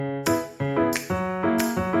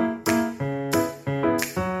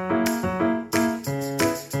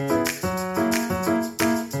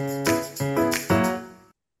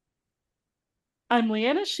I'm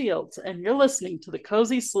Leanna Shields, and you're listening to The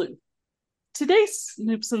Cozy Sleuth. Today's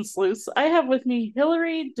Snoops and Sleuths, I have with me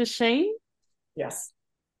Hilary Deshane, Yes.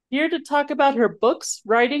 here to talk about her books,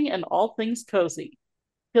 writing, and all things cozy.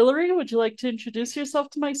 Hilary, would you like to introduce yourself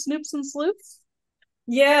to my Snoops and Sleuths?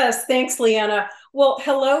 Yes, thanks, Leanna. Well,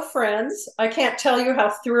 hello, friends. I can't tell you how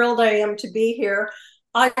thrilled I am to be here.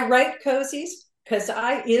 I write cozies because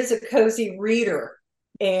I is a cozy reader,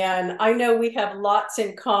 and I know we have lots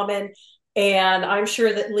in common. And I'm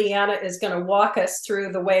sure that Leanna is going to walk us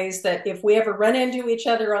through the ways that if we ever run into each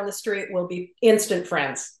other on the street, we'll be instant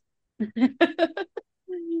friends.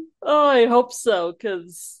 Oh, I hope so,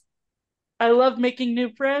 because I love making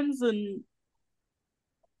new friends, and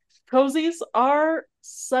cozies are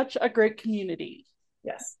such a great community.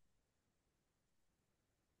 Yes.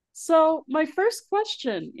 So, my first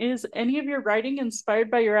question is any of your writing inspired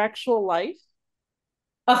by your actual life?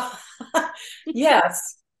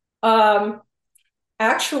 Yes. Um,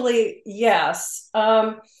 Actually, yes.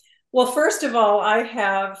 Well, first of all,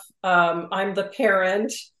 I'm the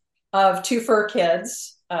parent of two fur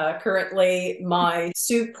kids. Currently, my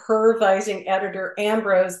supervising editor,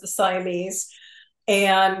 Ambrose, the Siamese,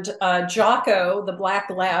 and Jocko, the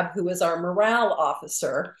black lab, who is our morale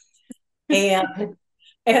officer. And,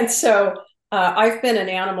 and so I've been an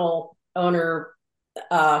animal owner,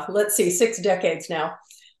 let's see, 6 decades now.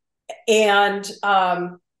 And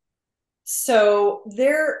so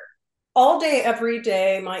they're all day, every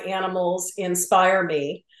day, my animals inspire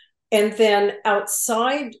me. And then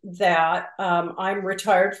outside that, I'm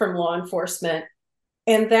retired from law enforcement,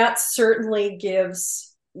 and that certainly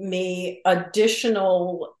gives me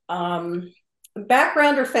additional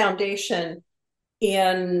background or foundation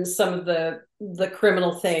in some of the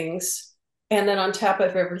criminal things. And then on top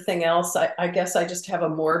of everything else, I guess I just have a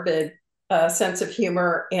morbid sense of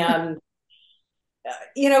humor and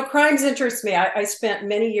crimes interest me. I spent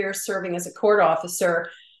many years serving as a court officer.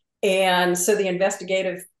 And so the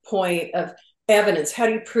investigative point of evidence, how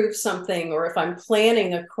do you prove something? Or if I'm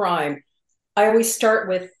planning a crime, I always start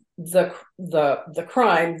with the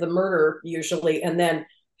crime, the murder usually, and then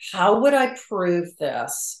how would I prove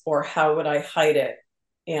this or how would I hide it?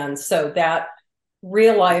 And so that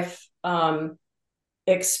real life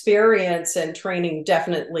experience and training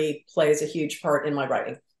definitely plays a huge part in my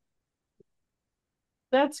writing.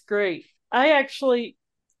 That's great.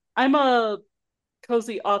 I'm a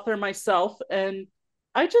cozy author myself, and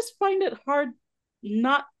I just find it hard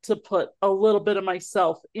not to put a little bit of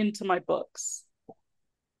myself into my books.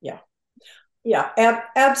 Yeah. Yeah,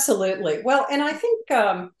 absolutely. Well, and I think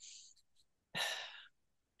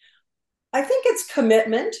it's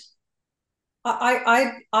commitment.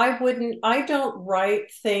 I don't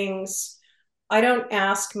write things. I don't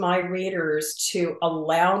ask my readers to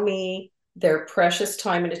allow me their precious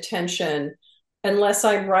time and attention unless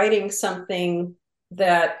I'm writing something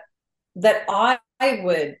that I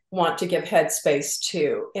would want to give headspace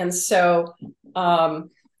to. And so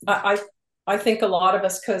I think a lot of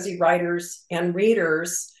us cozy writers and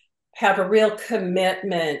readers have a real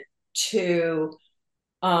commitment to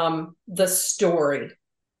the story,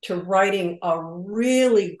 to writing a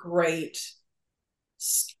really great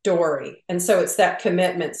story. And so it's that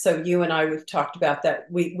commitment. So you and I, we've talked about that.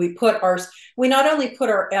 We not only put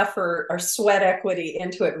our effort, our sweat equity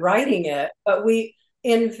into it, writing it, but we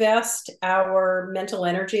invest our mental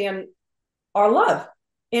energy and our love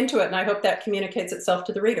into it. And I hope that communicates itself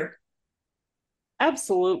to the reader.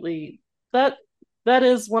 Absolutely. That that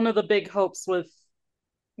is one of the big hopes with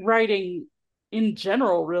writing in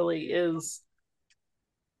general, really, is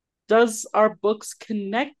does our books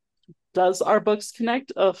connect? Does our books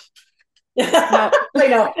connect? Of now I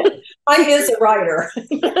know. I is a writer.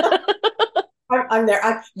 I'm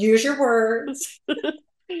there. Use your words.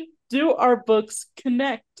 do our books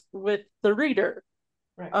connect with the reader?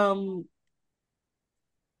 Right. Um,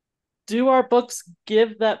 do our books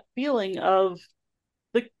give that feeling of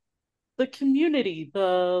the the community,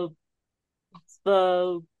 the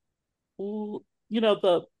the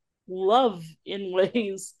love in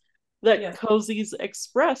ways that Yes. cozies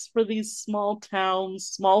express for these small towns,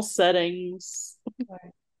 small settings?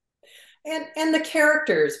 Right. And the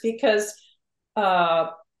characters, because uh,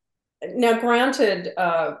 now, granted,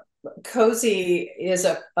 cozy is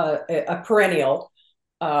a perennial,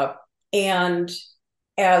 uh, and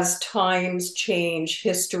as times change,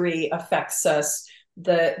 history affects us.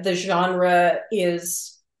 The genre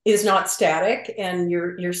is not static, and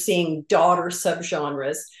you're seeing daughter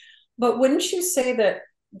subgenres. But wouldn't you say that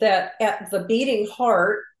at the beating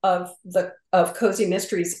heart of cozy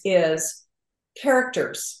mysteries is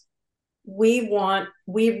characters? We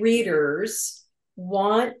readers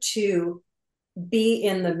want to be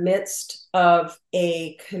in the midst of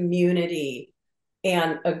a community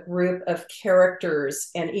and a group of characters.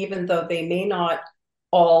 And even though they may not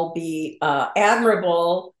all be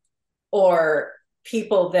admirable or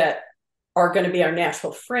people that are going to be our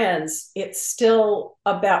natural friends, it's still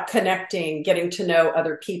about connecting, getting to know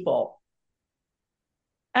other people.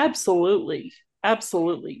 Absolutely.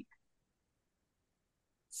 Absolutely.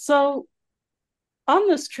 So, on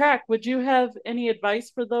this track, would you have any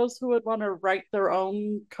advice for those who would want to write their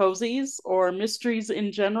own cozies or mysteries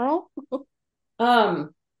in general?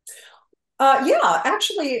 Um, yeah,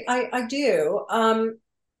 actually, I do. And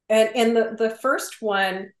the first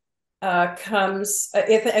one comes, I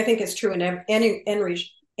think it's true in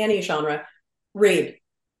any genre. Read,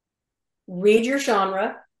 read your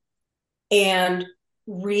genre, and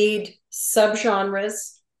read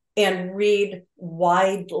subgenres, and read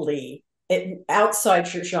widely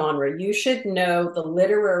outside your genre. You should know the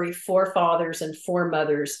literary forefathers and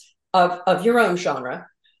foremothers of your own genre,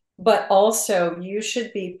 but also you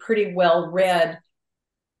should be pretty well read,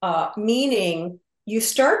 meaning you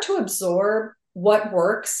start to absorb what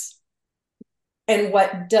works and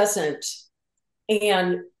what doesn't.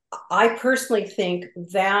 And I personally think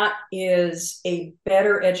that is a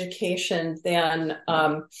better education than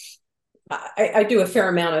I do a fair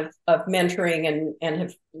amount of mentoring and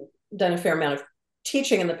have done a fair amount of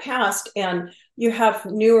teaching in the past. And you have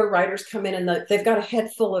newer writers come in and they've got a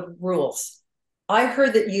head full of rules. I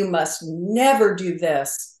heard that you must never do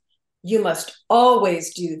this. You must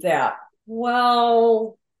always do that.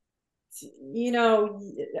 Well,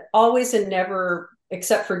 always and never,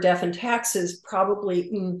 except for death and taxes,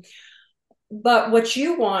 probably. But what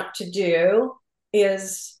you want to do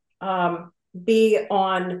is be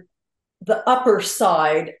on the upper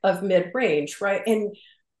side of mid-range, right? And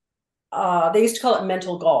they used to call it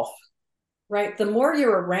mental golf, right? The more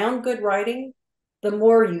you're around good writing, the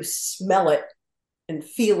more you smell it and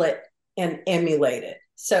feel it and emulate it.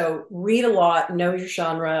 So read a lot, know your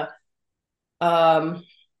genre. Um,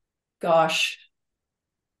 gosh,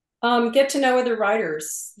 get to know other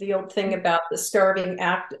writers. The old thing about the starving,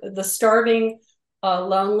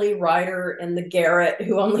 lonely writer in the garret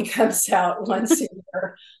who only comes out once a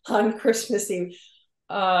year on Christmas Eve.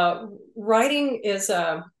 Writing is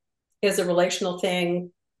a relational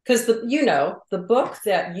thing, because the book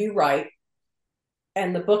that you write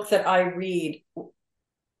and the book that I read,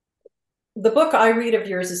 the book I read of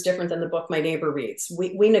yours is different than the book my neighbor reads.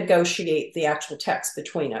 We negotiate the actual text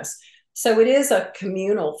between us. So it is a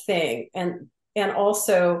communal thing. And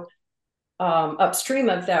also upstream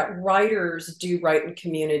of that, writers do write in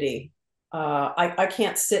community. I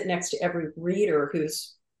can't sit next to every reader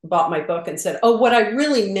who's bought my book and said, oh, what I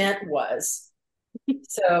really meant was.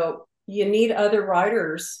 So you need other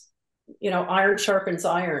writers, iron sharpens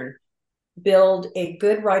iron. Build a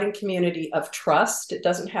good writing community of trust. It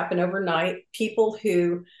doesn't happen overnight. People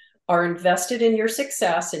who are invested in your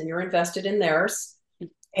success and you're invested in theirs,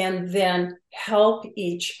 and then help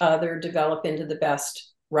each other develop into the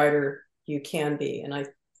best writer you can be. And I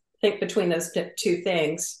think between those two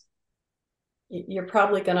things, you're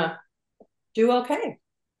probably going to do okay.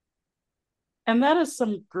 And that is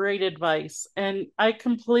some great advice. And I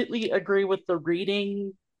completely agree with the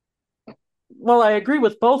reading. Well, I agree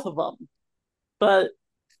with both of them, but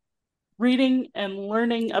reading and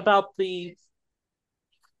learning about the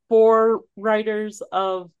four writers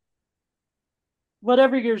of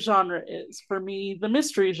whatever your genre is, for me, the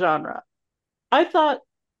mystery genre. I thought,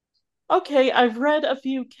 okay, I've read a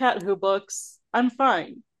few Cat Who books, I'm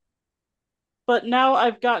fine. But now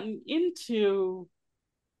I've gotten into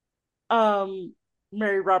um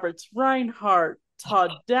Mary Roberts Reinhardt,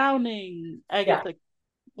 Todd Downing, Yeah. Agatha,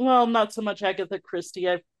 well, not so much Agatha Christie.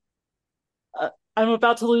 I'm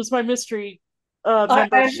about to lose my mystery I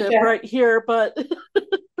membership understand. right here, but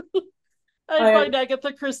I I find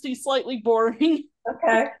Agatha Christie slightly boring.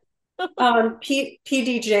 Okay.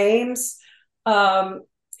 P.D. James. Um,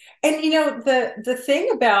 and the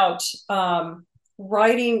thing about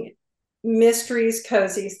writing mysteries,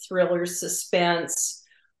 cozy thrillers, suspense,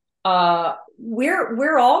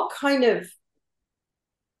 we're all kind of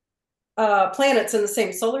planets in the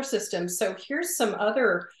same solar system. So here's some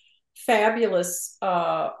other fabulous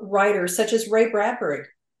writers, such as Ray Bradbury.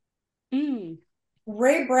 Mm.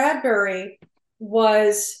 Ray Bradbury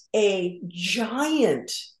was a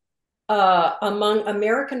giant among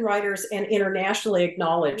American writers and internationally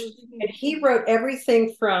acknowledged. And he wrote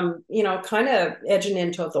everything from, kind of edging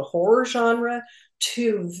into the horror genre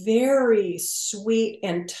to very sweet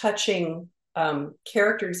and touching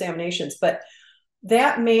character examinations. But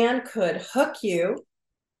that man could hook you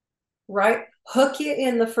right? Hook you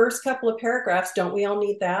in the first couple of paragraphs. Don't we all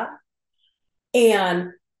need that?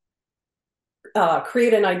 And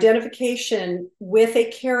create an identification with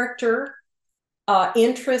a character,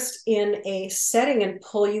 interest in a setting, and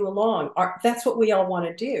pull you along. That's what we all want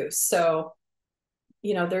to do. So,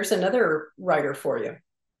 there's another writer for you.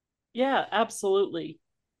 Yeah, absolutely.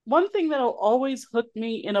 One thing that'll always hook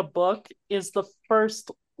me in a book is the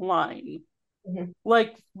first line. Mm-hmm.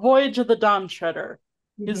 Like Voyage of the Dawn Treader.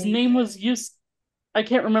 His Mm-hmm. name was I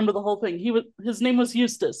can't remember the whole thing. His name was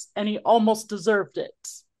Eustace, and he almost deserved it.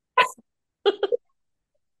 Isn't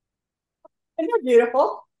that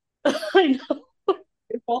beautiful? I know.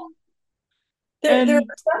 Beautiful. There And are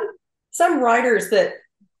some writers that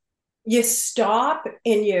you stop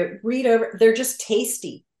and you read over. They're just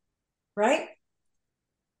tasty, right?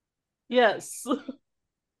 yes.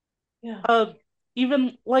 Yeah. Uh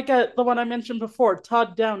even like the one I mentioned before,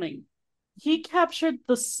 Todd Downing. He captured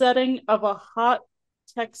the setting of a hot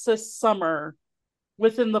Texas summer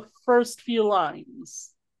within the first few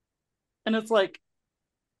lines. And it's like,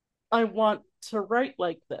 I want to write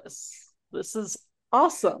like this. This is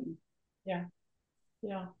awesome. Yeah.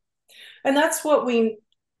 Yeah. And that's what I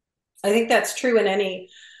think that's true in any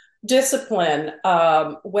discipline,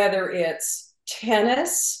 whether it's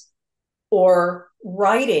tennis or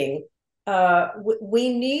writing.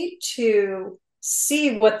 We need to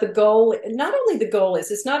see what the goal, not only the goal is,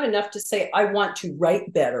 it's not enough to say, I want to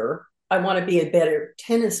write better. I want to be a better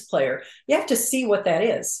tennis player. You have to see what that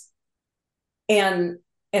is and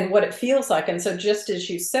what it feels like. And so just as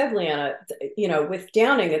you said, Leanna, with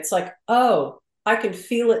Downing, it's like, oh, I can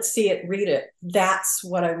feel it, see it, read it. That's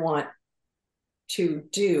what I want to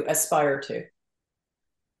do, aspire to.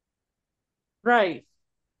 Right.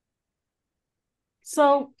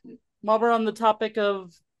 So, while we're on the topic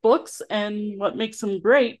of books and what makes them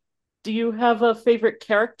great, do you have a favorite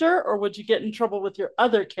character or would you get in trouble with your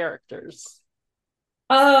other characters?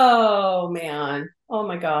 Oh man. Oh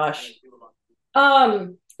my gosh.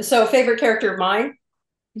 So favorite character of mine?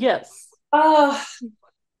 Yes. Oh,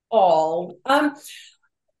 all.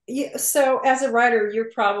 Yeah, so as a writer,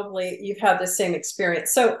 you've had the same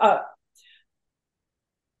experience. So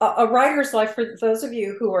a writer's life, for those of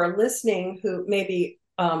you who are listening who maybe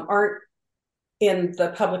aren't in the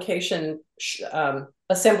publication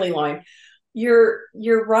assembly line, you're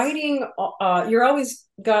writing, you're always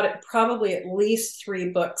got it, probably at least 3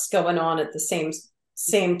 books going on at the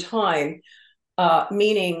same time,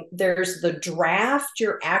 meaning there's the draft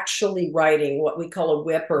you're actually writing, what we call a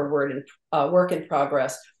WIP, or work in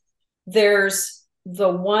progress. There's the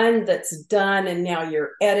one that's done and now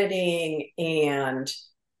you're editing and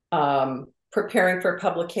preparing for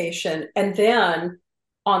publication. And then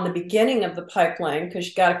on the beginning of the pipeline, because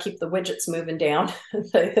you got to keep the widgets moving down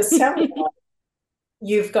the assembly line,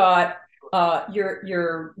 you've got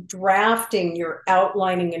you're drafting, you're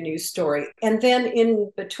outlining a new story. And then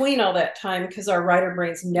in between all that time, because our writer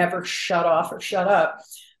brains never shut off or shut up,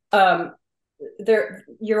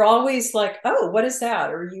 you're always like, oh, what is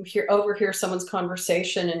that? Or you overhear someone's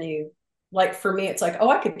conversation and you, like, for me, it's like, oh,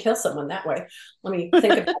 I could kill someone that way. Let me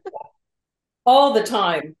think about that all the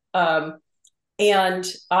time. And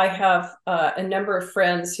I have a number of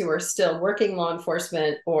friends who are still working law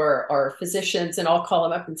enforcement or are physicians, and I'll call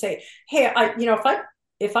them up and say, hey,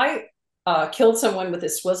 if I killed someone with a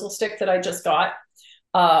swizzle stick that I just got,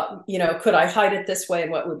 could I hide it this way,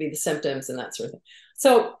 and what would be the symptoms and that sort of thing.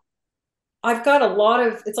 So I've got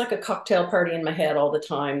it's like a cocktail party in my head all the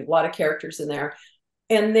time, a lot of characters in there.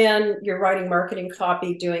 And then you're writing marketing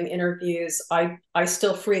copy, doing interviews. I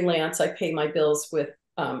still freelance. I pay my bills with,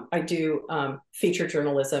 I do feature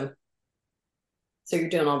journalism. So you're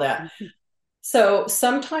doing all that. So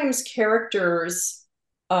sometimes characters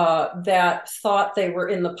that thought they were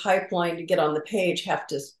in the pipeline to get on the page have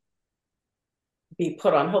to be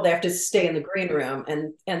put on hold. They have to stay in the green room.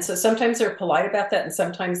 And so sometimes they're polite about that. And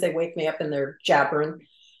sometimes they wake me up and they're jabbering.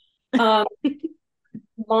 Um,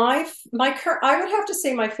 I would have to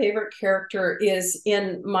say my favorite character is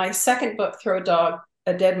in my second book, Throw a Dog,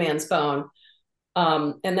 A Dead Man's Bone.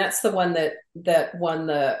 And that's the one that won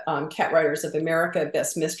the Cat Writers of America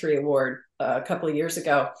Best Mystery Award a couple of years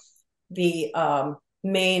ago. The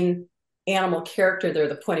main animal character there,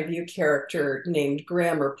 the point of view character named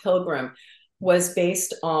Grim or Pilgrim, was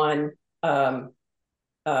based on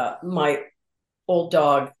my old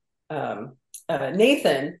dog,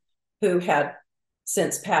 Nathan, who had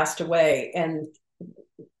since passed away. And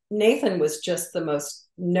Nathan was just the most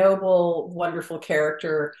noble, wonderful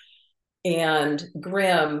character. And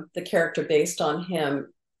Grim, the character based on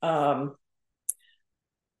him,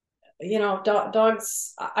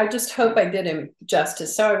 dogs, I just hope I did him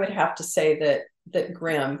justice. So I would have to say that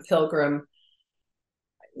Pilgrim,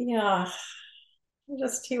 yeah,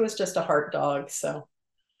 he was just a heart dog. So,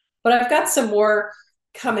 but I've got some more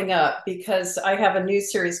coming up because I have a new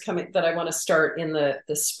series coming that I want to start in the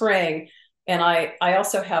spring, and I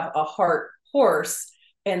also have a heart horse,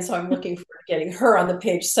 and so I'm looking forward to getting her on the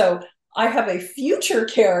page. So I have a future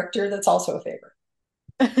character that's also a favorite.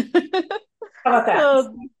 How about that?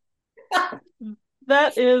 Uh,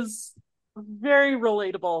 that is very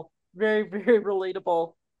relatable. Very, very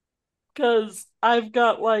relatable. Because I've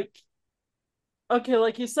got like, okay,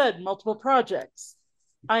 like you said, multiple projects.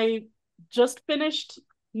 I just finished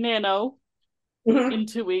Nano Mhm. in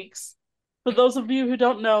 2 weeks. For those of you who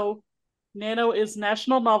don't know, Nano is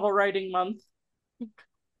National Novel Writing Month.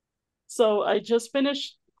 So I just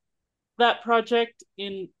finished that project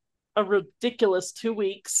in a ridiculous 2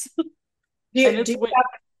 weeks. Do And you, do it's you have,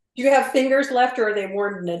 do you have fingers left, or are they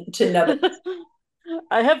worn to nubbin?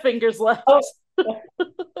 I have fingers Oh, left.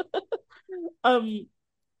 um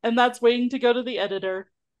and that's waiting to go to the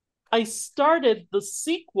editor. I started the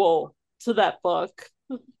sequel to that book,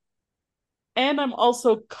 and I'm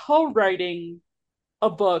also co-writing a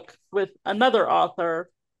book with another author.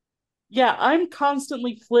 Yeah, I'm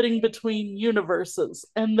constantly flitting between universes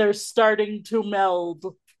and they're starting to meld.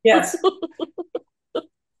 yes,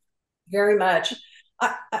 very much.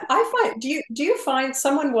 I find, do you find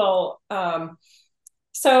someone will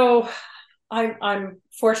so I'm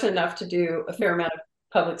fortunate enough to do a fair amount of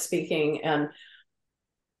public speaking, and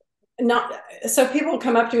not so people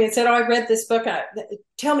come up to me and said, "Oh, I read this book.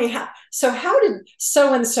 Tell me how did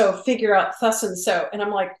so and so figure out thus and so?" And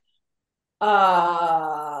I'm like,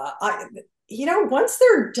 I once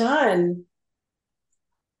they're done,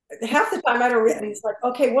 half the time I don't read, and it's like,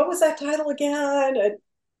 okay, what was that title again?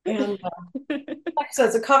 And like I said,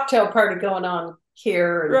 it's a cocktail party going on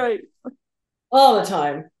here and Right. all the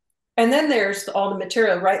time. And then there's all the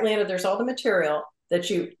material, right, Lana? There's all the material that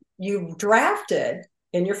you drafted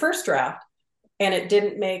in your first draft, and it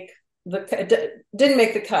didn't make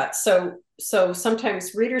the cut. So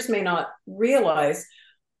sometimes readers may not realize.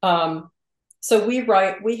 Um, so we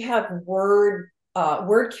have word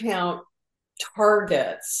count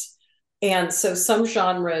targets. And so some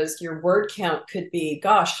genres, your word count could be,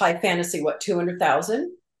 gosh, high fantasy, what,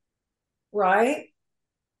 200,000, right?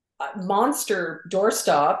 Monster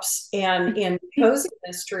doorstops. And in cozy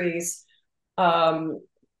mysteries, 70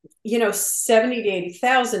 to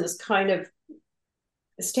 80,000 is kind of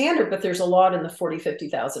standard, but there's a lot in the 40,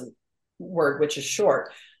 50,000 word, which is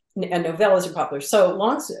short. And novellas are popular. So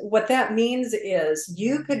what that means is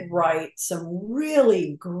you could write some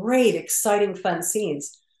really great, exciting, fun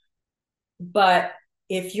scenes. But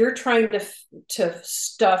if you're trying to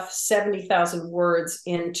stuff 70,000 words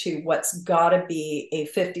into what's got to be a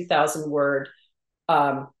 50,000 word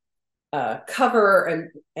um, cover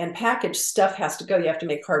and package, stuff has to go. You have to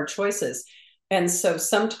make hard choices. And so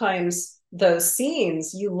sometimes those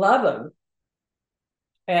scenes, you love them,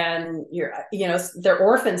 and they're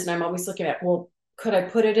orphans. And I'm always looking at, well, could I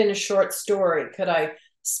put it in a short story? Could I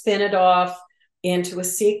spin it off into a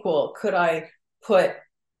sequel? Could I put,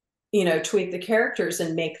 tweak the characters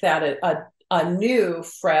and make that a new,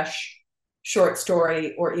 fresh short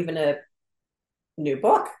story, or even a new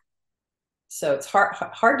book? So it's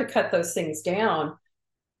hard to cut those things down,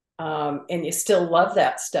 and you still love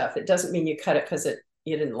that stuff. It doesn't mean you cut it because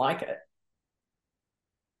you didn't like it.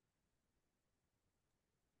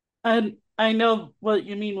 And I know what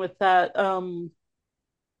you mean with that.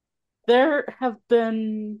 There have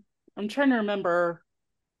been, I'm trying to remember,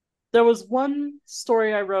 there was one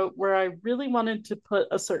story I wrote where I really wanted to put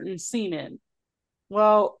a certain scene in.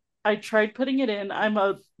 Well, I tried putting it in. I'm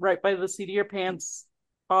a right by the seat of your pants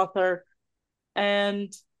author, and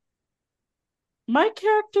my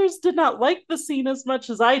characters did not like the scene as much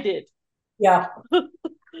as I did. Yeah.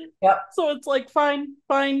 Yeah. So it's like, fine,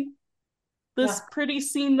 fine. This Yeah. pretty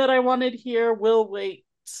scene that I wanted here will wait.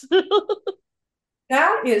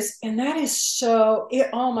 That is so,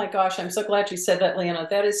 oh my gosh, I'm so glad you said that, Lana.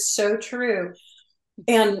 That is so true.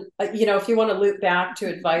 And, if you want to loop back to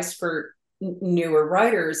advice for newer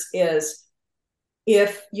writers, is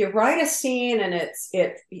if you write a scene and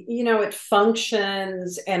it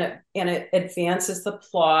functions, and it advances the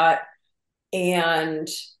plot, and,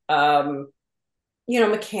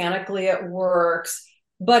 mechanically it works,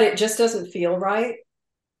 but it just doesn't feel right.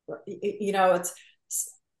 It's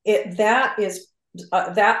that is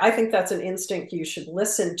that I think that's an instinct you should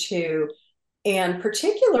listen to. And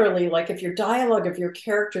particularly, like, if your dialogue of your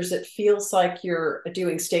characters, it feels like you're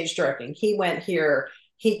doing stage directing. He went here,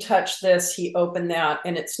 he touched this, he opened that,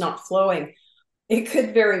 and it's not flowing. It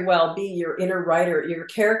could very well be your inner writer, your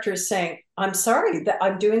character is saying, I'm sorry that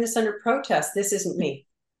I'm doing this under protest. This isn't me.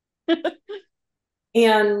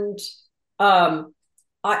 And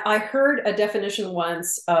I heard a definition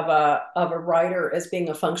once of a writer as being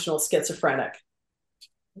a functional schizophrenic.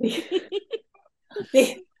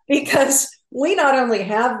 Because we not only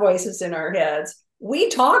have voices in our heads, we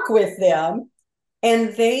talk with them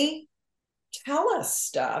and they tell us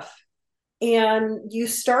stuff. And you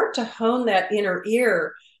start to hone that inner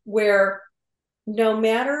ear where no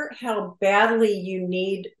matter how badly you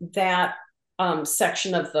need that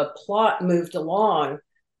section of the plot moved along,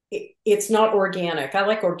 it's not organic. I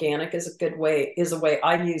like organic is a good way, is a way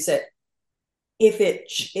I use it. If it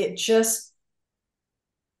just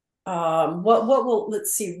what will,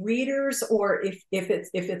 let's see, readers, or if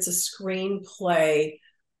it's a screenplay,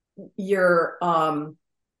 you're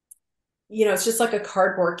it's just like a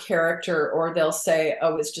cardboard character, or they'll say,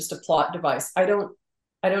 oh, it's just a plot device. I don't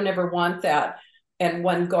ever want that. And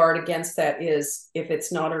one guard against that is if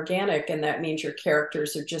it's not organic, and that means your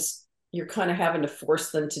characters are just, you're kind of having to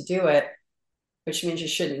force them to do it, which means you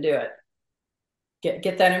shouldn't do it.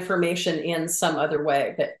 Get that information in some other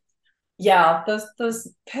way. But yeah, those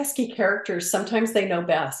pesky characters, sometimes they know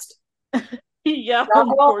best. Yeah, not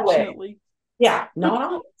unfortunately. Yeah, not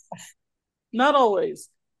always. Not always.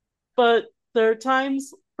 But there are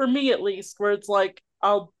times, for me at least, where it's like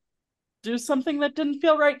I'll do something that didn't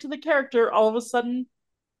feel right to the character. All of a sudden,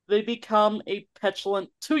 they become a petulant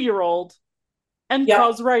 2-year-old and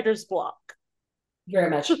cause writer's block. Very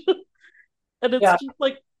much. And it's just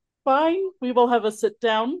like, fine, we will have a sit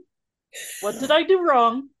down. What did I do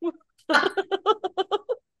wrong?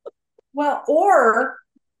 Well, or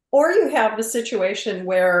you have the situation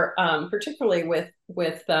where, particularly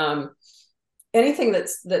with anything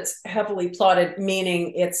that's heavily plotted,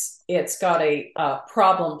 meaning it's got a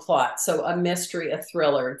problem plot, so a mystery, a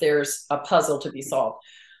thriller, there's a puzzle to be solved.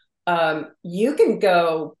 You can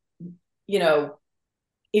go,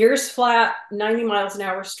 ears flat, 90 miles an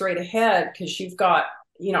hour straight ahead, because you've got,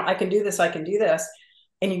 I can do this,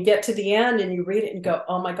 and you get to the end and you read it and go,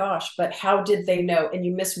 oh my gosh, but how did they know? And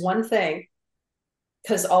you miss one thing,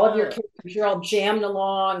 because all of your characters, you're all jammed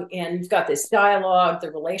along and you've got this dialogue,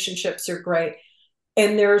 the relationships are great,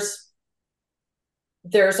 and there's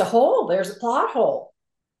a hole, there's a plot hole,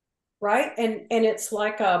 right? And it's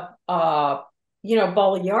like a ball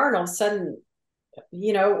of yarn all of a sudden,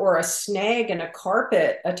 or a snag in a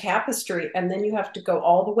carpet, a tapestry, and then you have to go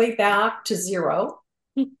all the way back to zero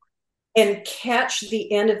and catch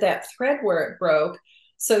the end of that thread where it broke.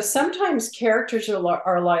 So sometimes characters are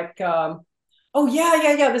like, oh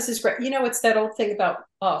yeah, this is great. It's that old thing about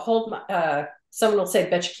someone will say,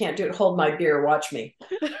 bet you can't do it, hold my beer, watch me.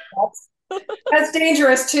 That's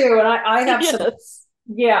dangerous too. And I have some,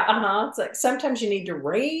 it's like sometimes you need to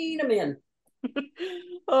rein them in.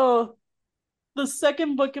 Oh, the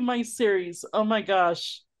second book in my series, oh my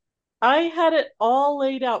gosh, I had it all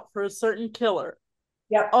laid out for a certain killer.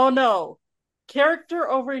 Yep. Oh no, character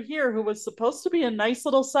over here who was supposed to be a nice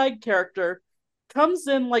little side character comes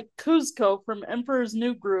in like Kuzco from Emperor's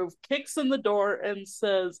New Groove, kicks in the door and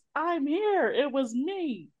says, I'm here, it was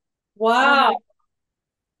me. Wow.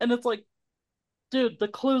 And it's like, dude, the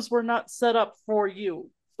clues were not set up for you.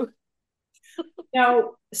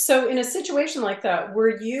 Now, so in a situation like that,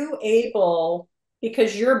 were you able,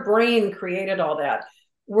 because your brain created all that,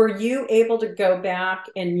 were you able to go back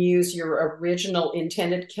and use your original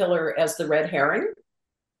intended killer as the red herring?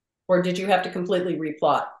 Or did you have to completely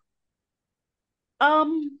replot?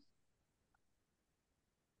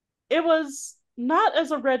 It was not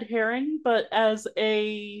as a red herring, but as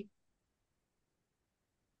a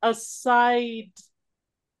side,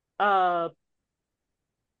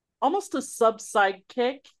 almost a sub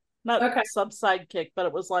sidekick, not sub sidekick, but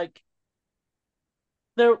it was like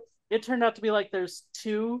there. It turned out to be like there's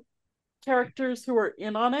two characters who were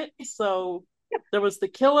in on it. So there was the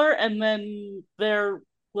killer, and then their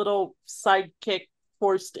little sidekick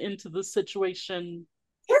forced into the situation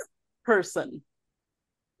person.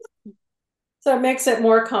 So it makes it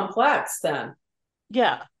more complex then.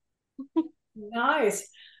 Yeah. Nice.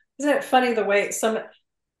 Isn't it funny the way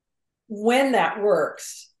when that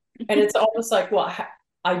works, and it's almost like, well,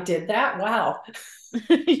 I did that. Wow.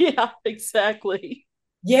 Yeah, exactly.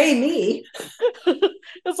 Yay me.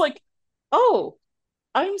 It's like, oh,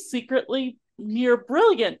 I'm secretly near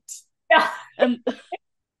brilliant. Yeah. And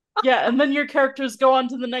yeah, and then your characters go on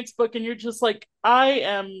to the next book and you're just like, I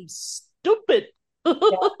am stupid. Yeah.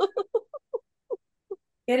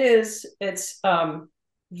 It's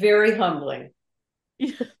very humbling.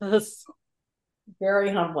 Yes.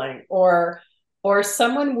 very humbling. Or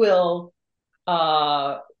someone will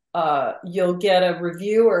you'll get a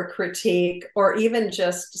review or critique, or even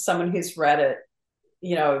just someone who's read it,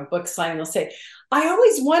 book signing, they'll say, I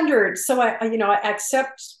always wondered, so I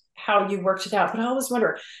accept how you worked it out, but I always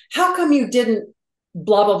wonder, how come you didn't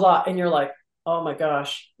blah, blah, blah? And you're like, oh my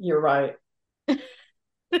gosh, you're right.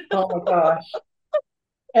 Oh my gosh.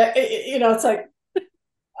 It's like,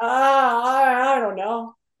 I don't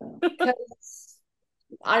know. Because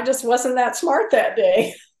I just wasn't that smart that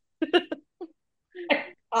day.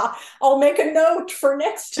 I'll make a note for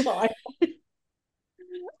next time.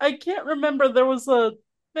 I can't remember. There was a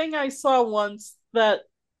thing I saw once that,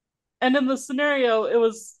 and in the scenario, it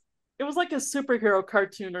was like a superhero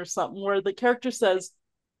cartoon or something where the character says,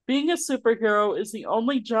 being a superhero is the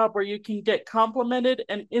only job where you can get complimented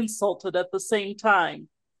and insulted at the same time.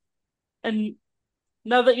 And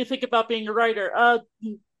now that you think about being a writer,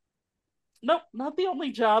 nope, not the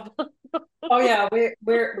only job. Oh yeah,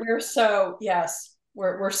 we're so, yes,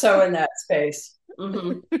 we're so in that space.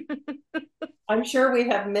 Mm-hmm. I'm sure we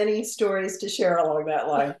have many stories to share along that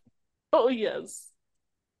line. Oh yes.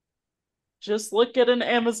 Just look at an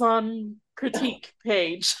Amazon critique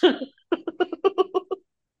page.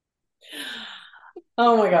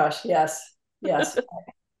 Oh my gosh, yes, yes.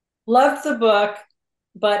 Loved the book,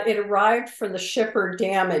 but it arrived from the shipper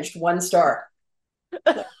damaged, 1 star.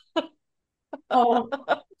 Oh,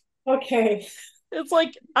 okay. It's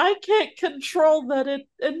like, I can't control that it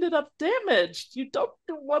ended up damaged. You don't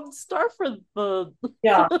do 1 star for the.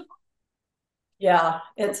 Yeah, yeah.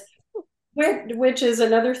 It's which is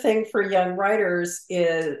another thing for young writers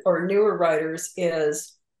is, or newer writers,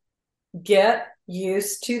 is get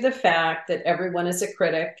used to the fact that everyone is a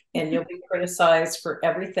critic and you'll be criticized for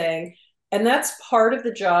everything. And that's part of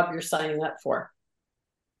the job you're signing up for.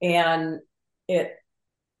 And it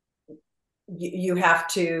you have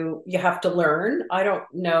to learn. I don't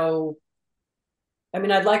know. I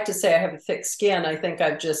mean, I'd like to say I have a thick skin. I think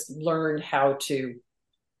I've just learned how to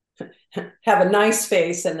have a nice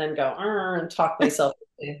face and then go and talk myself.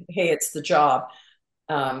 Hey, it's the job.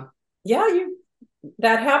 Yeah,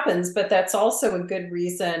 that happens, but that's also a good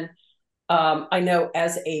reason. I know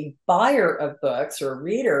as a buyer of books or a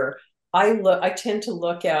reader, I tend to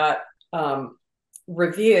look at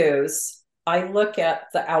reviews. I look at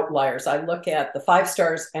the outliers. I look at the 5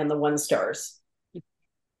 stars and the 1 stars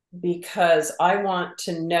because I want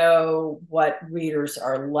to know what readers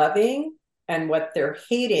are loving and what they're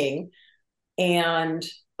hating. And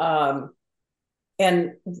in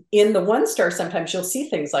the 1 star, sometimes you'll see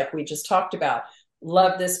things like we just talked about.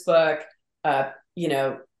 Love this book. Cover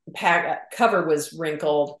was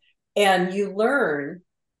wrinkled, and you learn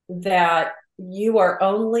that you are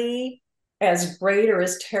only as great or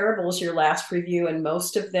as terrible as your last review, and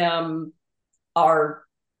most of them are,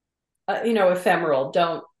 ephemeral.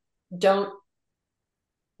 Don't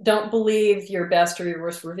believe your best or your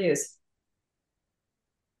worst reviews.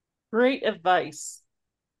 Great advice.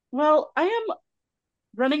 Well, I am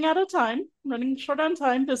running out of time, running short on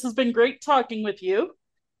time. This has been great talking with you.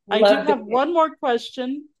 I do have one more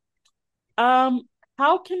question.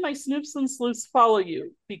 How can my Snoops and Sleuths follow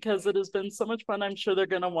you? Because it has been so much fun. I'm sure they're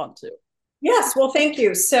going to want to. Yes, well, thank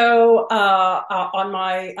you. So on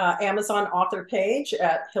my Amazon author page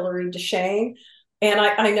at Hilary Deshane, and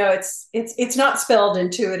I know it's not spelled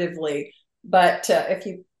intuitively, but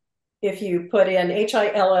if you put in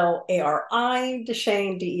HILLARI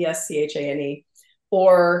Deshane, DESCHANE,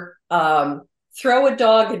 or Throw a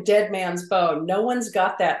Dog a Dead Man's Bone, no one's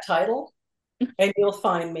got that title, and you'll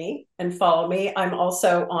find me and follow me. I'm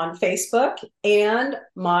also on Facebook and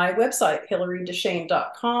my website,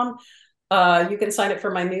 HilaryDeshane.com. You can sign up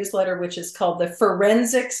for my newsletter, which is called the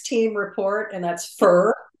Forensics Team Report, and that's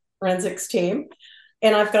Forensics Team.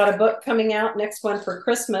 And I've got a book coming out, next one for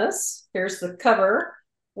Christmas. Here's the cover,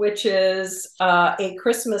 which is a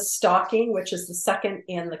Christmas stocking, which is the second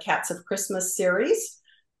in the Cats of Christmas series,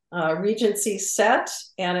 Regency set.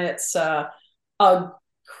 And it's a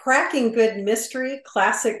cracking good mystery,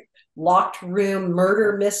 classic locked room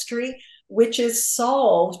murder mystery, which is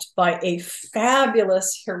solved by a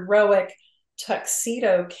fabulous, heroic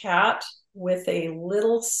tuxedo cat with a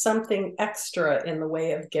little something extra in the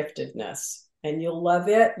way of giftedness. And you'll love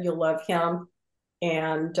it. You'll love him.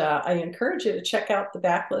 And I encourage you to check out the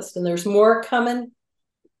backlist. And there's more coming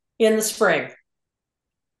in the spring.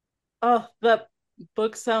 Oh, that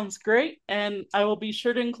book sounds great. And I will be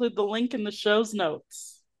sure to include the link in the show's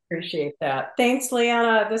notes. Appreciate that. Thanks,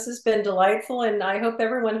 Leanna. This has been delightful. And I hope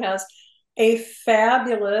everyone has a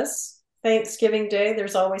fabulous Thanksgiving Day.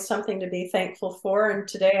 There's always something to be thankful for. And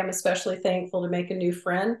today I'm especially thankful to make a new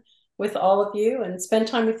friend with all of you and spend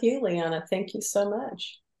time with you, Leanna. Thank you so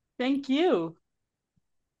much. Thank you.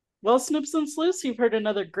 Well, Snoops and Sleuths, you've heard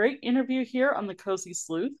another great interview here on the Cozy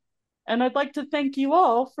Sleuth, and I'd like to thank you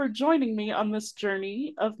all for joining me on this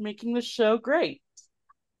journey of making the show great.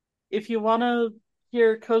 If you want to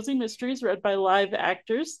hear cozy mysteries read by live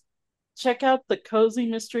actors, check out the Cozy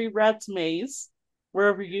Mystery Rat's Maze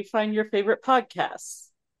wherever you find your favorite podcasts.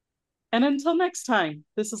 And until next time,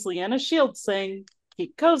 this is Leanna Shields saying,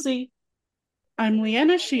 keep cozy. I'm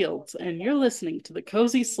Leanna Shields, and you're listening to the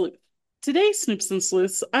Cozy Sleuth. Today, Snoops and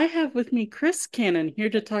Sleuths, I have with me Chris Cannon here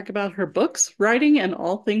to talk about her books, writing, and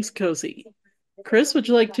all things cozy. Chris, would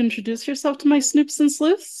you like to introduce yourself to my Snoops and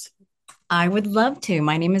Sleuths? I would love to.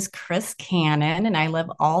 My name is Chris Cannon, and I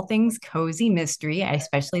love all things cozy mystery. I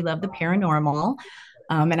especially love the paranormal.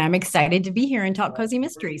 And I'm excited to be here and talk cozy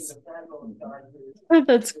mysteries. Oh,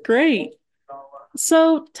 that's great.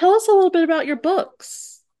 So tell us a little bit about your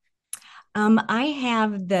books. I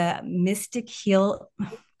have the Mystic Hill.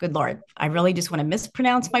 Good Lord. I really just want to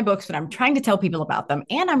mispronounce my books, but I'm trying to tell people about them.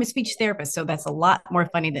 And I'm a speech therapist, so that's a lot more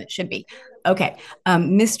funny than it should be. Okay.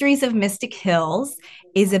 Mysteries of Mystic Hills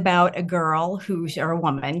is about a girl or a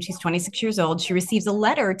woman, she's 26 years old. She receives a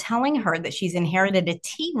letter telling her that she's inherited a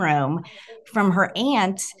tea room from her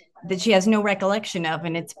aunt that she has no recollection of.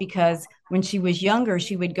 And it's because when she was younger,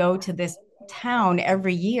 she would go to this town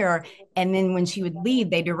every year, and then when she would leave,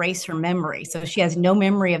 they'd erase her memory, so she has no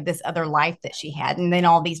memory of this other life that she had. And then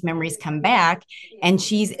all these memories come back, and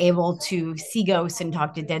she's able to see ghosts and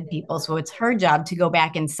talk to dead people, so it's her job to go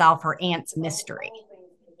back and solve her aunt's mystery,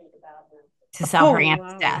 to solve Oh, her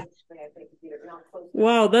aunt's wow. death.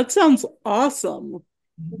 Wow, that sounds awesome.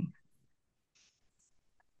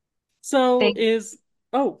 So Thank, is,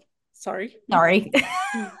 oh, sorry. sorry.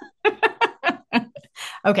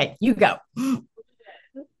 Okay, you go.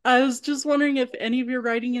 I was just wondering if any of your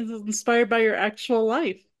writing is inspired by your actual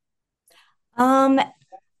life. um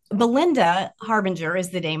Belinda Harbinger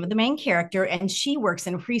is the name of the main character, and she works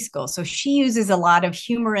in preschool. So she uses a lot of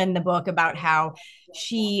humor in the book about how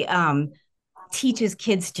she teaches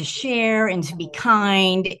kids to share and to be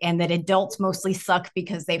kind, and that adults mostly suck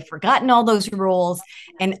because they've forgotten all those rules.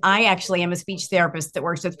 And I actually am a speech therapist that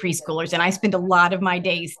works with preschoolers, and I spend a lot of my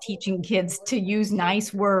days teaching kids to use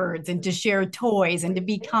nice words and to share toys and to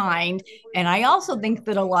be kind. And I also think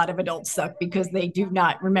that a lot of adults suck because they do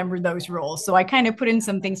not remember those rules. So I kind of put in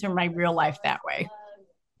some things from my real life that way.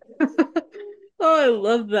 Oh, I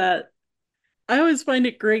love that. I always find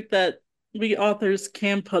it great that we authors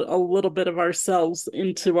can put a little bit of ourselves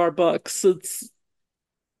into our books.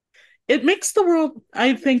 It makes the world,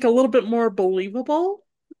 I think, a little bit more believable.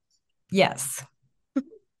 Yes.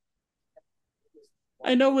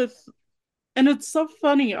 I know and it's so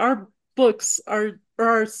funny. Our books are, or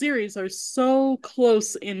our series are so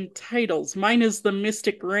close in titles. Mine is the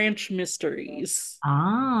Mystic Ranch Mysteries.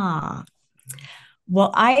 Ah.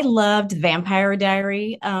 Well, I loved Vampire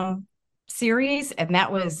Diary series, and that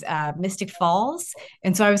was Mystic Falls.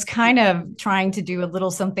 And so I was kind of trying to do a little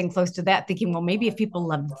something close to that, thinking, well, maybe if people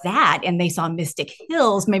loved that and they saw Mystic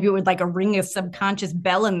Hills, maybe it would like a ring a subconscious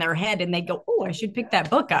bell in their head, and they'd go, oh, I should pick that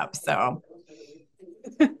book up. So,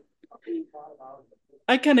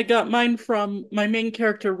 I kind of got mine from my main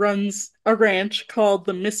character runs a ranch called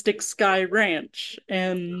the Mystic Sky Ranch.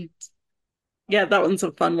 And yeah, that one's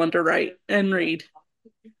a fun one to write and read.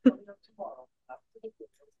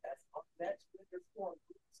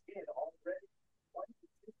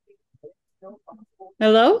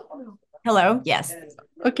 Hello? hello. Yes.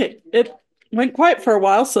 Okay, it went quiet for a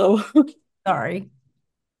while, so. Sorry.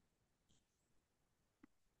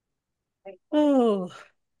 Oh.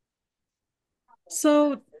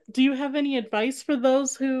 So, do you have any advice for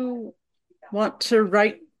those who want to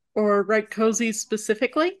write or write cozy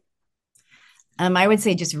specifically? I would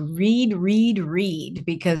say just read, read, read,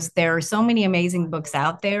 because there are so many amazing books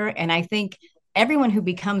out there. And I think everyone who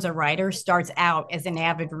becomes a writer starts out as an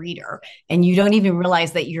avid reader, and you don't even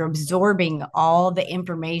realize that you're absorbing all the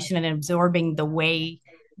information and absorbing the way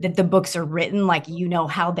that the books are written, like you know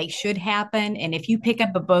how they should happen. And if you pick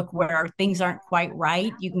up a book where things aren't quite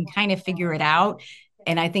right, you can kind of figure it out.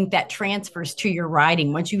 And I think that transfers to your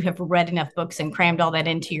writing. Once you have read enough books and crammed all that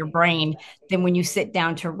into your brain, then when you sit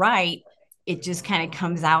down to write, it just kind of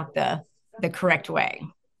comes out the correct way.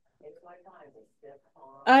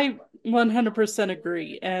 I 100%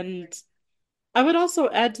 agree. And I would also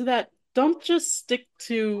add to that, don't just stick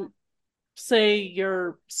to, say,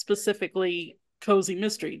 your specifically cozy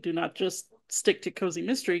mystery. Do not just stick to cozy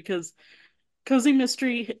mystery because cozy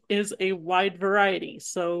mystery is a wide variety.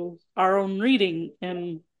 So our own reading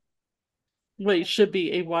and way should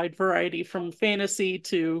be a wide variety from fantasy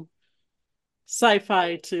to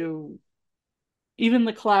sci-fi to even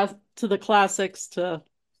the classics to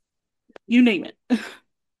you name it.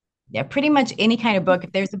 Yeah, pretty much any kind of book.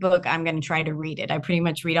 If there's a book, I'm going to try to read it. I pretty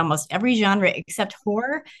much read almost every genre except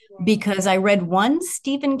horror because I read one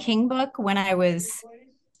Stephen King book when I was,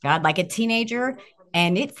 God, like a teenager,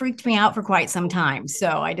 and it freaked me out for quite some time. So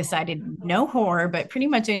I decided no horror, but pretty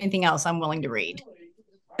much anything else I'm willing to read.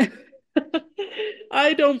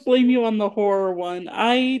 I don't blame you on the horror one.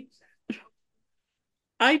 I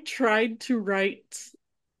tried to write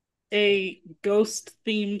a ghost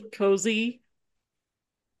themed cozy.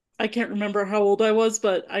 I can't remember how old I was,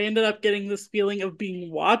 but I ended up getting this feeling of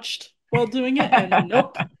being watched while doing it, and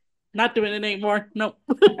nope, not doing it anymore. Nope.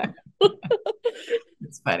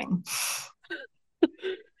 It's funny.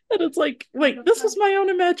 And it's like, wait, this was my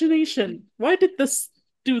own imagination. Why did this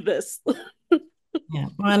do this? Yeah.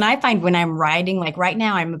 Well, and I find when I'm writing, like right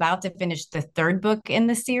now, I'm about to finish the third book in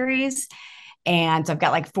the series. And so I've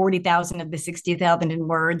got like 40,000 of the 60,000 in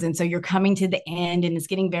words. And so you're coming to the end and it's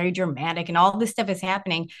getting very dramatic and all this stuff is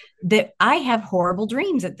happening that I have horrible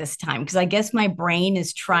dreams at this time because I guess my brain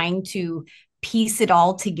is trying to piece it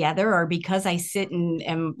all together or because I sit and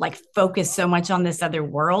am like focused so much on this other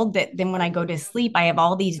world that then when I go to sleep, I have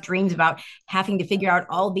all these dreams about having to figure out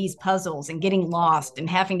all these puzzles and getting lost and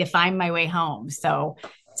having to find my way home. So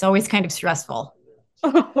it's always kind of stressful.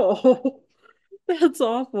 Oh, that's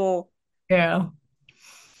awful. Yeah.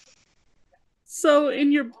 So,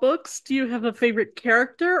 in your books, do you have a favorite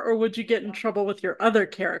character, or would you get in trouble with your other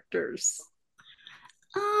characters?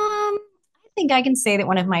 I think I can say that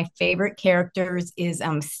one of my favorite characters is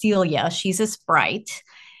Celia. She's a sprite,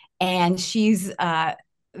 and she's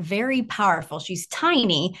very powerful. She's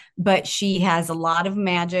tiny, but she has a lot of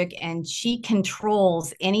magic, and she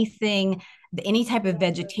controls anything, any type of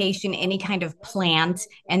vegetation, any kind of plant.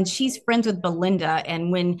 And she's friends with Belinda.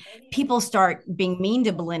 And when people start being mean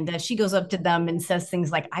to Belinda, she goes up to them and says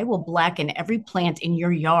things like, I will blacken every plant in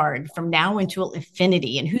your yard from now until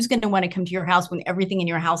infinity. And who's going to want to come to your house when everything in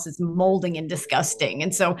your house is molding and disgusting?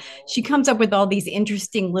 And so she comes up with all these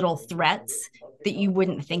interesting little threats that you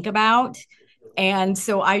wouldn't think about. And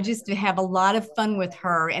so I just have a lot of fun with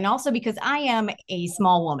her. And also because I am a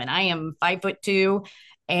small woman, I am 5'2",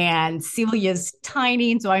 and Celia's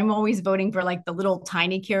tiny. And so I'm always voting for like the little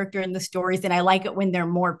tiny character in the stories. And I like it when they're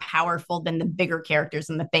more powerful than the bigger characters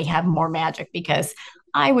and that they have more magic because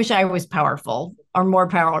I wish I was powerful or more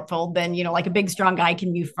powerful than, like a big, strong guy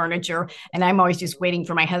can move furniture. And I'm always just waiting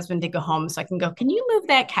for my husband to go home so I can go, can you move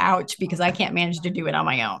that couch? Because I can't manage to do it on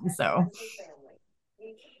my own. So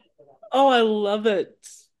Oh, I love it.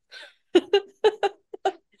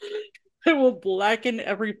 I will blacken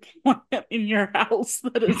every plant in your house.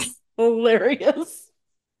 That is hilarious.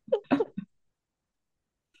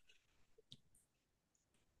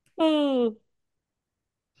 Oh,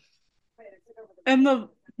 and the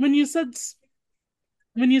when you said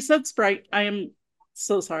when you said Sprite, I am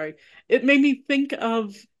so sorry. It made me think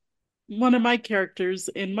of one of my characters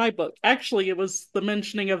in my book. Actually, it was the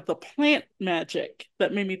mentioning of the plant magic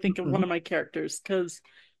that made me think of one mhm. of my characters because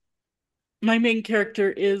my main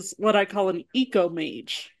character is what I call an eco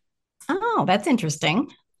mage. Oh, that's interesting.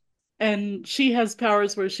 And she has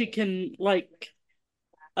powers where she can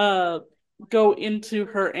uh go into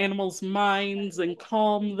her animals' minds and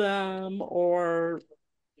calm them, or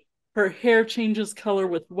her hair changes color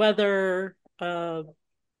with weather,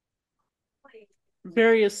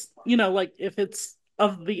 various, like if it's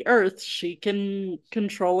of the earth, she can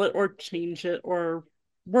control it or change it or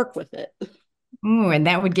work with it. Ooh, and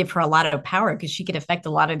that would give her a lot of power because she could affect a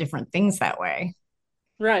lot of different things that way.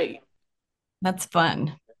 Right. That's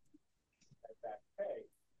fun.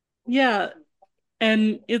 Yeah.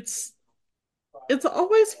 And it's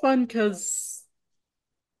always fun because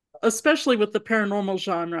especially with the paranormal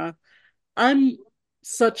genre, I'm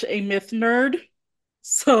such a myth nerd.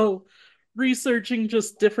 So researching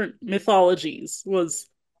just different mythologies was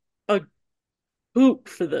a hoot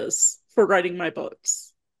for this, for writing my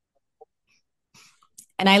books.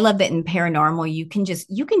 And I love that in paranormal, you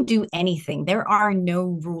can do anything. There are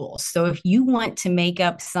no rules. So if you want to make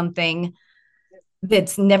up something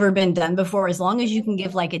that's never been done before, as long as you can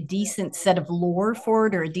give like a decent set of lore for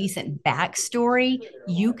it or a decent backstory,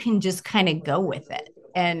 you can just kind of go with it.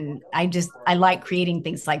 And I like creating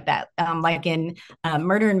things like that. Like in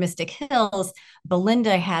Murder in Mystic Hills,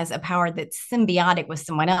 Belinda has a power that's symbiotic with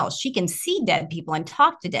someone else. She can see dead people and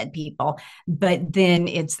talk to dead people, but then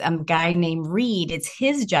it's a guy named Reed. It's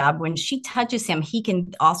his job when she touches him, he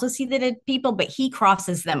can also see the dead people, but he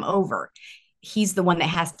crosses them over he's the one that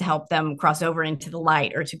has to help them cross over into the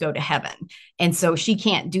light or to go to heaven. And so she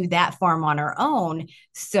can't do that farm on her own.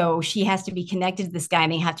 So she has to be connected to this guy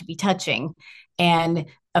and they have to be touching. And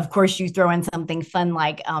of course, you throw in something fun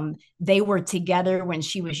like they were together when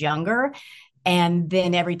she was younger. And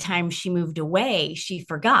then every time she moved away, she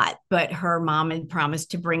forgot. But her mom had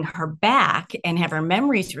promised to bring her back and have her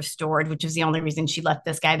memories restored, which was the only reason she left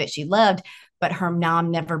this guy that she loved. But her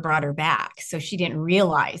mom never brought her back. So she didn't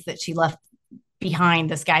realize that she left behind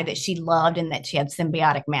this guy that she loved and that she had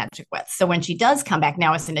symbiotic magic with. So when she does come back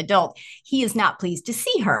now as an adult, he is not pleased to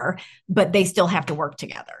see her, but they still have to work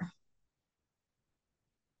together.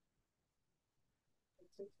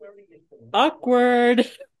 Awkward.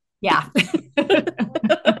 Yeah.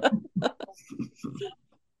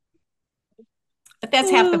 But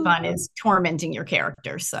that's half the fun is tormenting your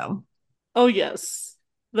character. So, oh, yes,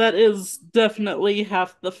 that is definitely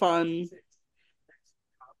half the fun.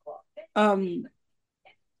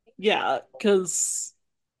 Yeah, because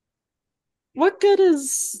what good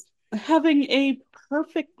is having a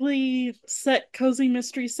perfectly set cozy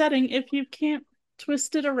mystery setting if you can't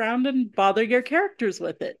twist it around and bother your characters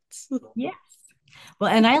with it? yes.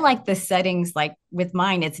 Well, and I like the settings like with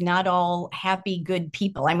mine, it's not all happy, good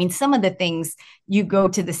people. I mean, some of the things you go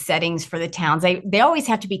to the settings for the towns, they always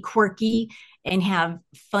have to be quirky and have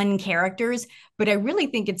fun characters. But I really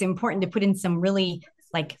think it's important to put in some really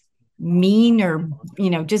like mean or,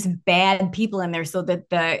 just bad people in there so that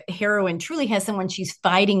the heroine truly has someone she's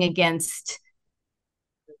fighting against,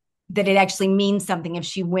 that it actually means something if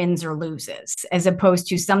she wins or loses, as opposed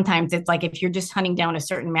to sometimes it's like if you're just hunting down a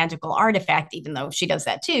certain magical artifact, even though she does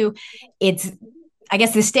that too, it's, I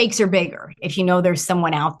guess the stakes are bigger if you know there's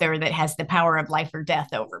someone out there that has the power of life or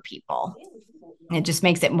death over people. It just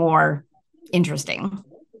makes it more interesting.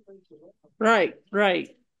 Right,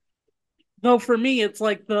 right. Though for me, it's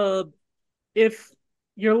like if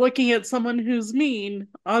you're looking at someone who's mean,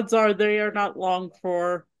 odds are they are not long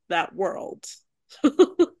for that world.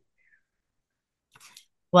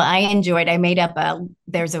 Well, I made up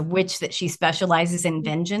there's a witch that she specializes in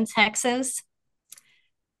vengeance hexes.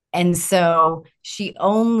 And so she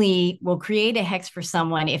only will create a hex for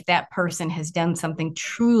someone if that person has done something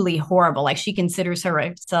truly horrible. Like she considers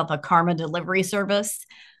herself a karma delivery service.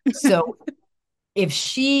 So if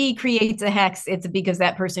she creates a hex, it's because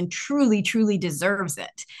that person truly, truly deserves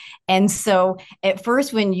it. And so at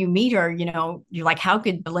first, when you meet her, you're like, how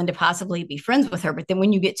could Belinda possibly be friends with her? But then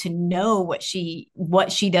when you get to know what she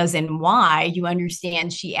does and why, you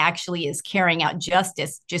understand she actually is carrying out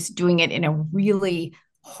justice, just doing it in a really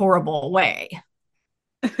horrible way.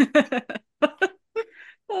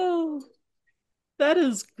 Oh, that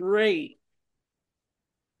is great.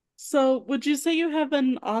 So, would you say you have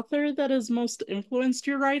an author that has most influenced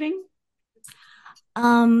your writing?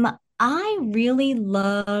 Um, I really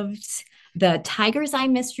loved the Tiger's Eye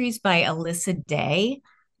Mysteries by Alyssa Day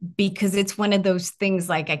because it's one of those things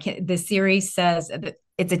like the series says that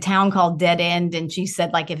it's a town called Dead End, and she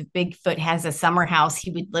said like if Bigfoot has a summer house,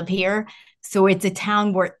 he would live here. So it's a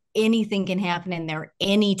town where anything can happen and there are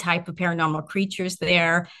any type of paranormal creatures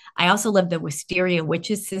there. I also love the Wisteria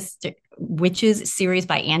Witches series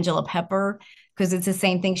by Angela Pepper because it's the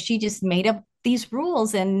same thing. She just made up these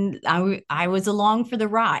rules and I was along for the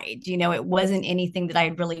ride. It wasn't anything that I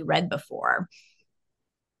had really read before.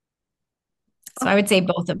 So I would say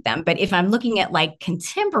both of them. But if I'm looking at like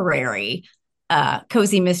contemporary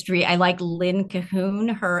cozy mystery, I like Lynn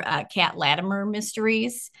Cahoon, her Cat Latimer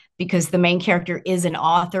mysteries, because the main character is an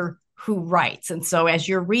author who writes. And so as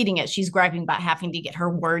you're reading it, she's griping about having to get her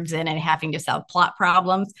words in and having to solve plot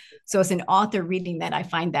problems. So as an author reading that, I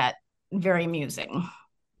find that very amusing.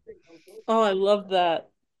 Oh, I love that.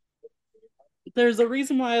 There's a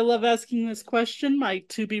reason why I love asking this question. My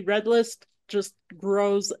to be read list just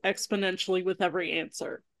grows exponentially with every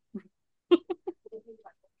answer.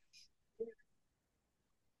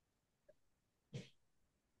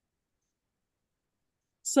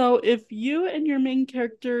 So, if you and your main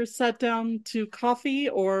character sat down to coffee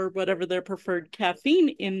or whatever their preferred caffeine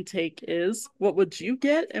intake is, what would you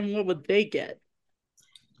get and what would they get?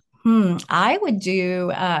 I would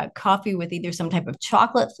do coffee with either some type of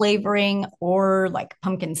chocolate flavoring or like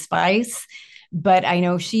pumpkin spice. But I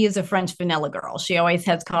know she is a French vanilla girl. She always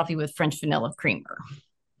has coffee with French vanilla creamer.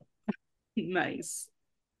 Nice.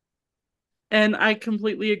 And I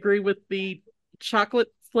completely agree with the chocolate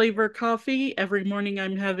flavor coffee. Every morning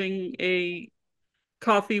I'm having a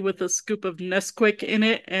coffee with a scoop of Nesquik in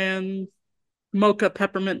it and mocha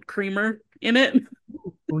peppermint creamer in it.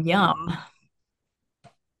 Ooh, yum.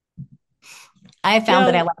 I have found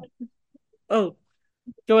that Yeah. I like Oh,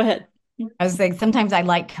 go ahead. I was like, sometimes I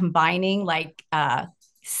like combining like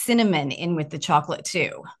cinnamon in with the chocolate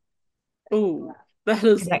too. Oh, that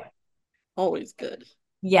is 'Cause I, always good.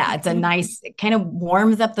 yeah, it's a nice, it kind of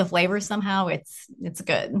warms up the flavor somehow. It's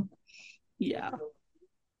good. Yeah.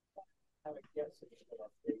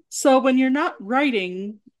 So when you're not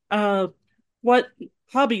writing, what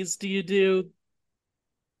hobbies do you do?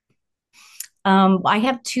 I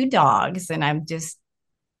have two dogs and I'm just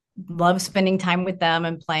love spending time with them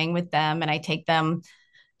and playing with them. And I take them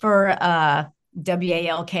for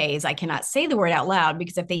WALKs. I cannot say the word out loud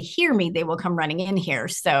because if they hear me, they will come running in here.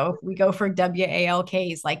 So we go for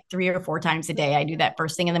WALKs like 3 or 4 times a day. I do that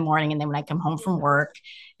first thing in the morning and then when I come home from work,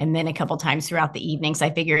 and then a couple times throughout the evenings.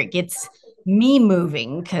 I figure it gets me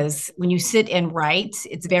moving because when you sit and write,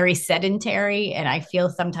 it's very sedentary. And I feel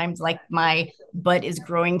sometimes like my butt is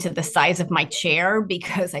growing to the size of my chair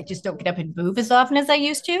because I just don't get up and move as often as I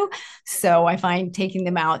used to. So I find taking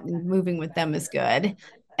them out and moving with them is good.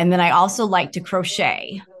 And then I also like to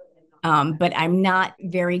crochet, but I'm not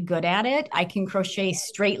very good at it. I can crochet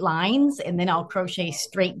straight lines and then I'll crochet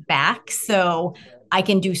straight back. So I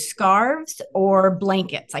can do scarves or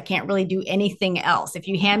blankets. I can't really do anything else. If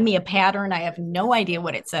you hand me a pattern, I have no idea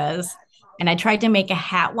what it says. And I tried to make a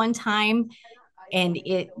hat one time and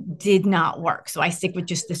it did not work. So I stick with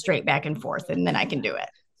just the straight back and forth and then I can do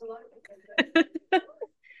it.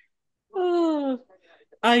 Oh,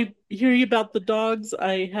 I hear you about the dogs.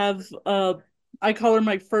 I call her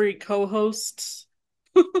my furry co-host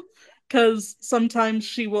because sometimes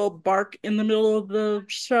she will bark in the middle of the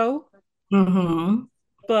show, Mm-hmm.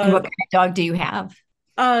 And what but kind of dog do you have?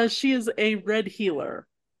 she is a red healer.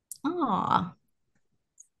 Oh,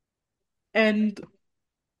 And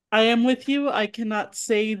I am with you. I cannot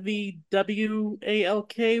say the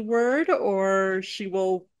WALK word or she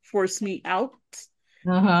will force me out.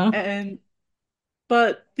 uh-huh. And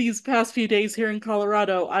but these past few days here in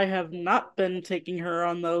Colorado, I have not been taking her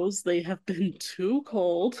on those. They have been too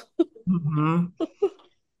cold. Mm-hmm.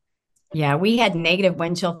 Yeah, we had negative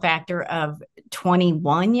wind chill factor of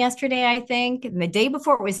 21 yesterday, I think. And the day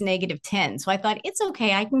before it was negative 10. So I thought, it's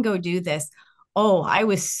okay, I can go do this. Oh, I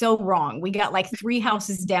was so wrong. We got like 3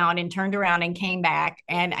 houses down and turned around and came back.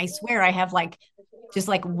 And I swear I have like just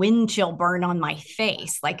like wind chill burn on my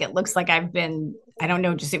face. Like it looks like I've been, I don't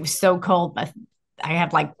know, just it was so cold. But I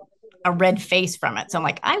have like a red face from it. So I'm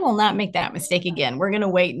like, I will not make that mistake again. We're going to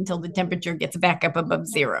wait until the temperature gets back up above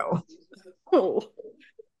zero. Oh,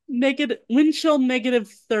 negative wind chill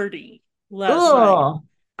 -30 last night. Oh,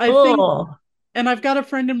 I think, oh. and I've got a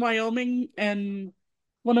friend in Wyoming, and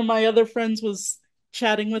one of my other friends was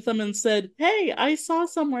chatting with them and said, "Hey, I saw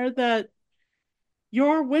somewhere that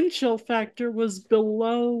your wind chill factor was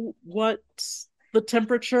below what the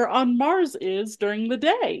temperature on Mars is during the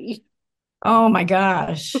day." Oh my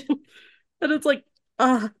gosh. And it's like,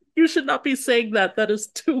 you should not be saying that. That is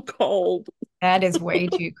too cold. That is way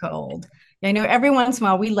too cold. I know every once in a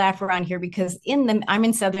while we laugh around here because I'm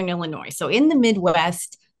in Southern Illinois. So in the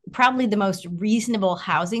Midwest, probably the most reasonable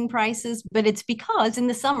housing prices, but it's because in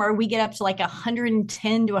the summer we get up to like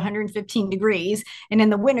 110 to 115 degrees. And in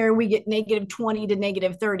the winter we get negative 20 to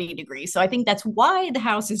negative 30 degrees. So I think that's why the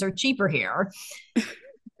houses are cheaper here.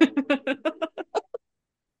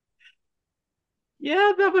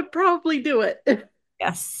 Yeah, that would probably do it.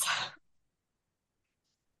 Yes.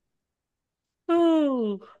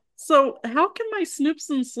 Oh, so how can my Snoops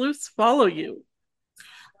and Sleuths follow you?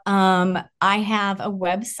 I have a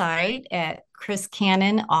website at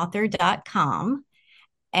chriscannonauthor.com.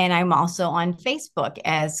 And I'm also on Facebook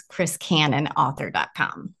as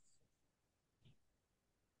chriscannonauthor.com.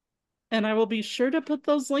 And I will be sure to put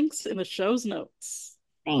those links in the show's notes.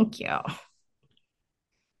 Thank you.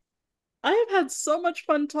 I have had so much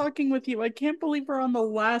fun talking with you. I can't believe we're on the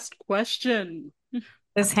last question.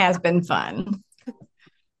 This has been fun.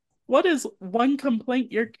 What is one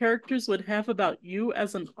complaint your characters would have about you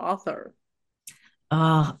as an author?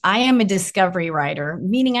 I am a discovery writer,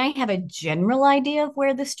 meaning I have a general idea of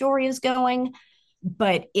where the story is going,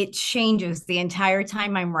 but it changes the entire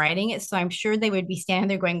time I'm writing it. So I'm sure they would be standing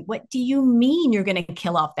there going, "What do you mean you're going to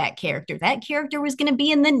kill off that character? That character was going to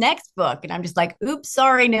be in the next book." And I'm just like, "Oops,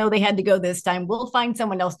 sorry, no, they had to go this time. We'll find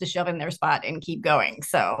someone else to shove in their spot and keep going."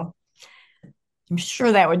 So I'm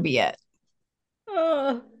sure that would be it.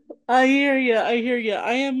 Uh, I hear you. I hear you.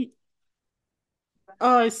 I am.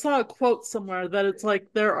 I saw a quote somewhere that it's like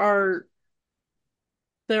there are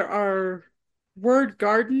word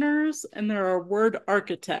gardeners and there are word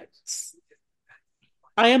architects.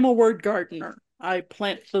 I am a word gardener. I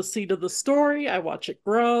plant the seed of the story, I watch it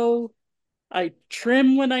grow, I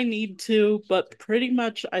trim when I need to, but pretty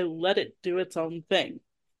much I let it do its own thing.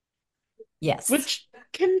 Yes. which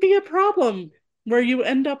can be a problem where you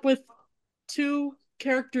end up with two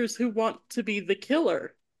characters who want to be the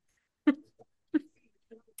killer.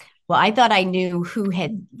 Well, I thought I knew who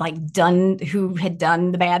had done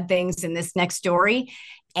the bad things in this next story.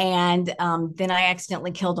 And then I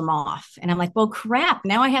accidentally killed him off. And I'm like, well, crap.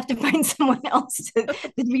 Now I have to find someone else to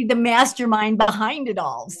be the mastermind behind it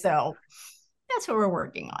all. So that's what we're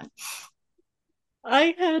working on.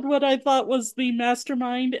 I had what I thought was the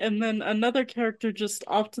mastermind, and then another character just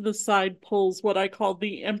off to the side pulls what I call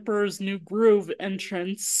the Emperor's New Groove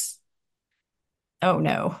entrance Oh,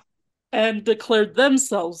 no. and declared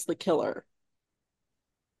themselves the killer.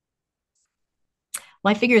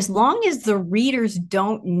 Well, I figure as long as the readers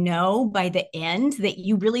don't know by the end that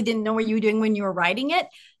you really didn't know what you were doing when you were writing it,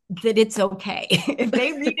 that it's okay. If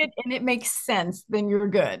they read it and it makes sense, then you're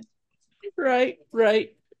good. Right,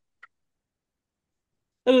 right.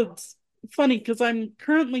 And it's funny because I'm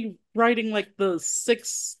currently writing like the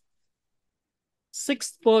sixth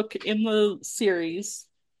book in the series.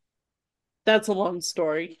 That's a long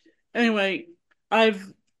story. Anyway, I've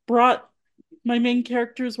brought my main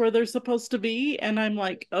characters where they're supposed to be, and I'm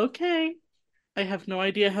like, okay, I have no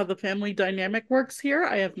idea how the family dynamic works here.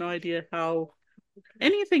 I have no idea how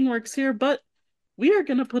anything works here, but we are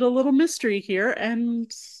going to put a little mystery here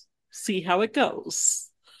and see how it goes.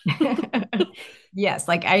 Yes,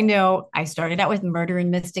 like I know I started out with Murder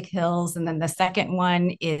in Mystic Hills, and then the second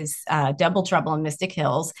one is Double Trouble in Mystic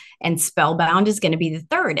Hills, and Spellbound is going to be the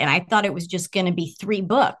third. And I thought it was just going to be 3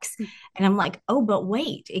 books. And I'm like, oh, but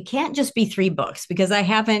wait, it can't just be 3 books because I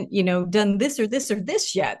haven't, done this or this or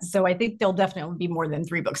this yet. So I think there'll definitely be more than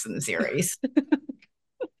 3 books in the series.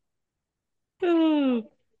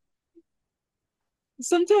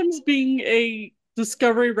 Sometimes being a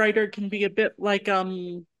discovery writer can be a bit like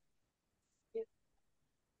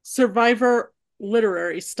Survivor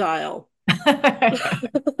literary style.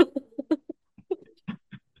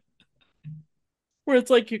 Where it's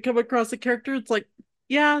like you come across a character, it's like,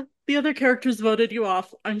 yeah, the other characters voted you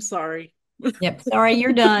off. I'm sorry. Yep. Sorry,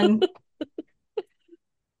 you're done.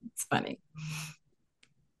 It's funny.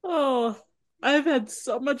 Oh, I've had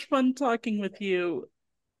so much fun talking with you.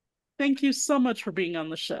 Thank you so much for being on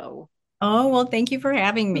the show. Oh, well, thank you for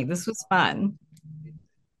having me. This was fun.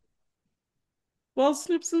 Well,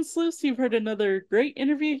 Snoops and Sleuths, you've heard another great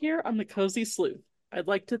interview here on the Cozy Sleuth. I'd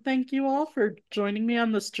like to thank you all for joining me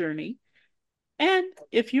on this journey. And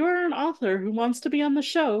if you are an author who wants to be on the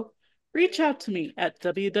show, reach out to me at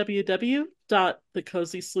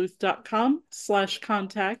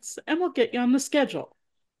www.thecozysleuth.com/contacts and we'll get you on the schedule.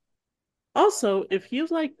 Also, if you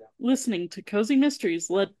like listening to cozy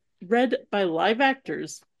mysteries read by live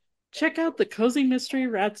actors, check out the Cozy Mystery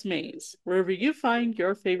Rat's Maze, wherever you find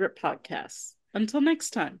your favorite podcasts. Until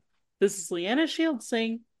next time, this is Leanna Shields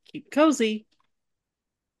saying, keep cozy.